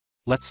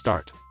Let's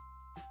start.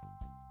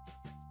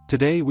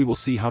 Today we will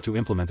see how to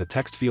implement a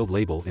text field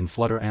label in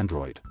Flutter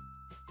Android.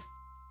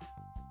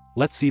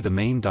 Let's see the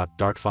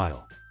main.dart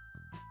file.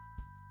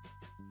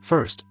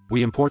 First,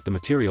 we import the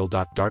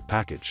material.dart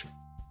package.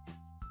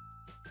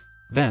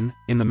 Then,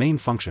 in the main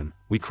function,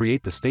 we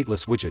create the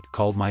stateless widget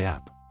called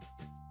myApp.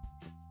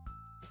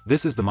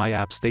 This is the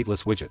myApp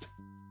stateless widget.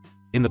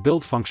 In the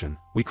build function,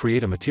 we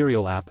create a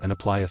material app and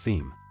apply a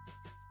theme.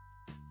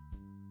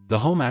 The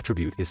home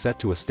attribute is set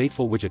to a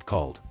stateful widget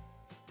called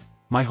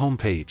My Home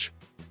Page.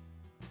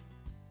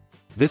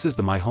 This is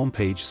the My Home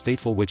Page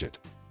stateful widget.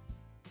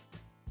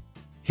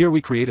 Here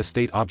we create a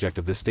state object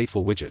of this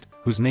stateful widget,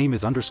 whose name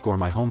is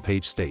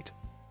 _myHomePageState.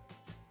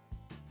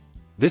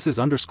 This is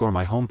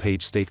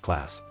 _myHomePageState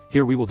class.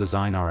 Here we will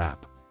design our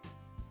app.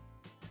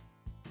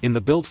 In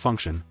the build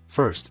function,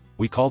 first,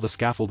 we call the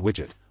scaffold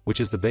widget,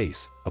 which is the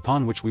base,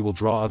 upon which we will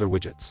draw other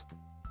widgets.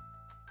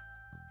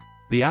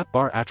 The app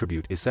bar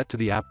attribute is set to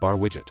the app bar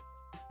widget.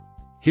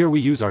 Here we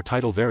use our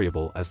title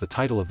variable as the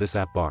title of this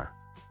app bar.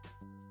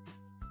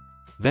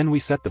 Then we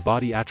set the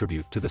body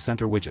attribute to the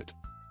center widget.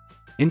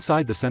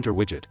 Inside the center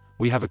widget,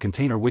 we have a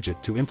container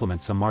widget to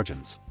implement some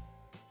margins.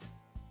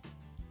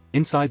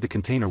 Inside the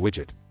container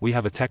widget, we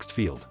have a text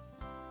field.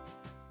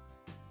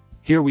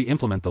 Here we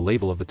implement the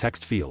label of the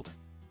text field.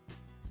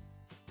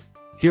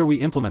 Here we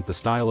implement the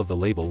style of the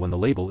label when the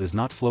label is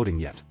not floating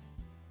yet.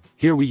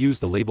 Here we use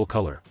the label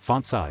color,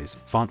 font size,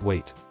 font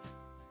weight,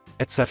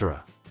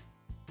 etc.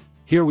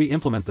 Here we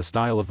implement the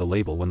style of the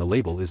label when the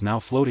label is now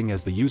floating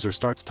as the user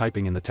starts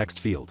typing in the text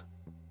field.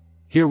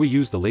 Here we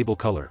use the label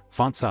color,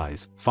 font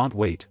size, font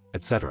weight,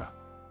 etc.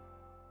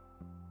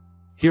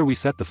 Here we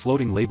set the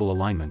floating label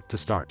alignment to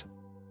start.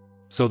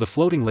 So the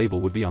floating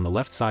label would be on the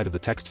left side of the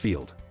text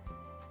field.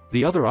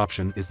 The other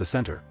option is the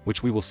center,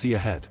 which we will see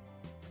ahead.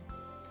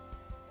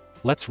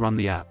 Let's run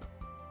the app.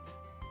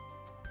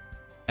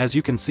 As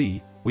you can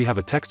see, we have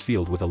a text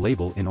field with a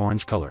label in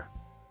orange color.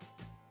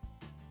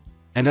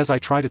 And as I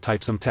try to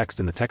type some text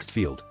in the text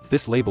field,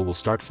 this label will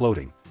start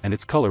floating, and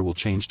its color will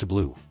change to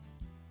blue.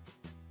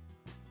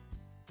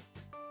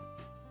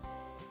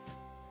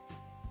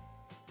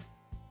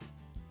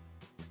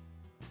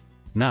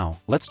 Now,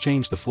 let's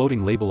change the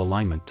floating label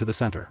alignment to the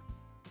center.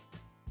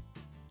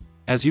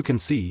 As you can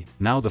see,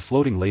 now the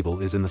floating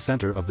label is in the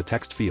center of the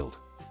text field.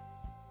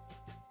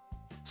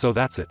 So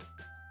that's it.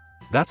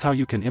 That's how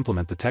you can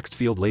implement the text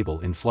field label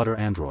in Flutter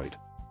Android.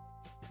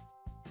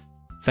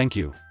 Thank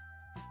you.